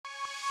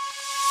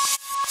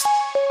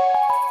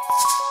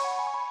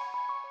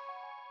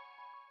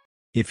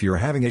If you're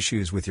having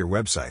issues with your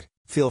website,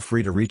 feel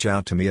free to reach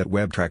out to me at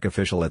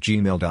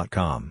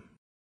webtrackofficial@gmail.com.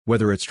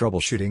 Whether it's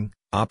troubleshooting,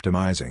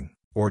 optimizing,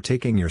 or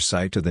taking your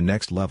site to the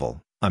next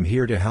level, I'm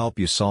here to help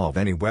you solve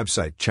any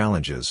website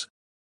challenges.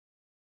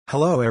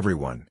 Hello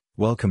everyone,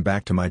 welcome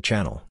back to my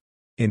channel.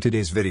 In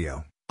today's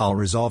video, I'll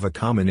resolve a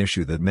common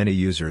issue that many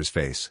users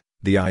face,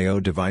 the I/O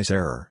device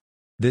error.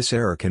 This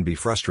error can be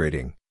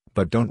frustrating,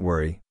 but don't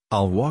worry,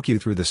 I'll walk you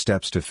through the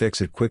steps to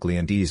fix it quickly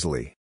and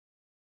easily.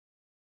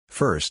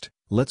 First,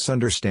 let's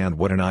understand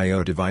what an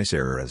I/O device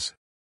error is.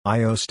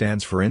 I/O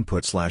stands for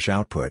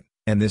input/output,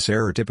 and this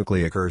error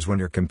typically occurs when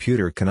your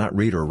computer cannot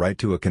read or write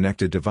to a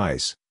connected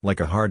device, like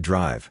a hard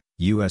drive,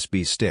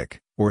 USB stick,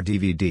 or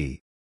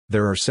DVD.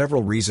 There are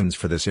several reasons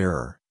for this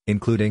error,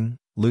 including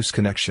loose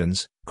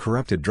connections,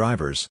 corrupted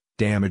drivers,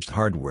 damaged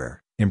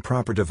hardware,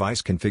 improper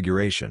device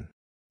configuration.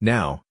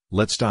 Now,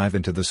 let's dive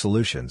into the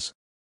solutions.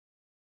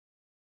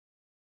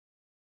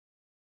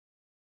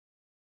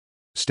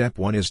 Step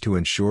 1 is to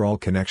ensure all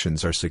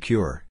connections are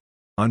secure.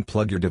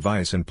 Unplug your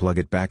device and plug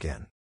it back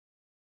in.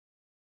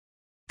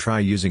 Try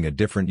using a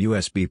different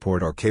USB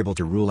port or cable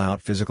to rule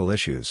out physical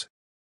issues.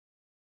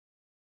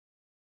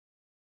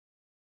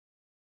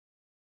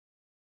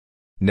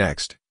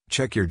 Next,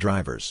 check your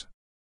drivers.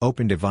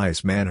 Open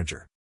Device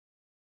Manager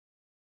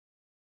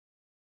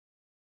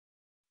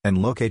and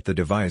locate the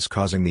device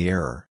causing the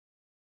error.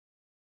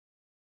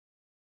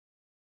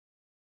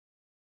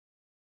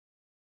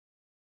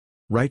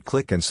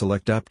 Right-click and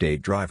select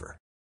Update Driver.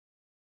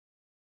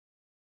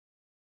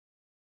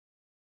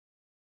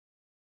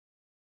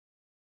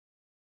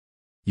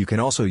 You can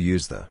also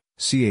use the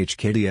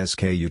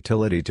chkdsk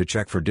utility to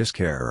check for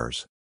disk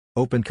errors.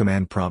 Open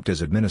Command Prompt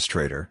as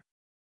administrator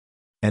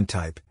and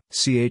type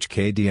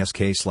chkdsk/f/rx,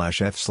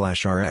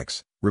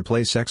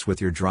 replace X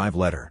with your drive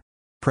letter.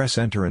 Press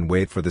Enter and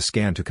wait for the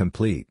scan to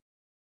complete.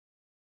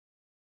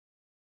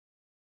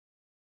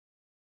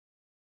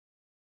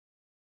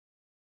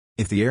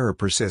 If the error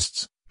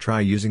persists, try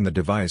using the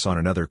device on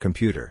another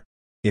computer.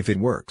 If it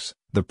works,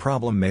 the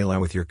problem may lie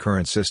with your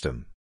current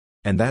system.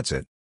 And that's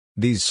it.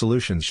 These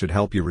solutions should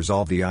help you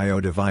resolve the I/O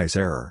device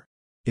error.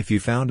 If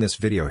you found this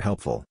video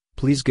helpful,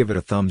 please give it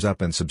a thumbs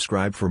up and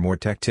subscribe for more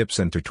tech tips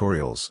and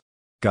tutorials.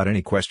 Got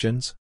any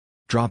questions?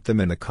 Drop them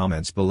in the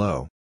comments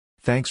below.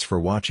 Thanks for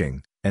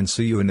watching, and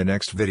see you in the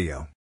next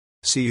video.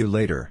 See you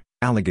later,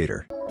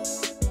 alligator.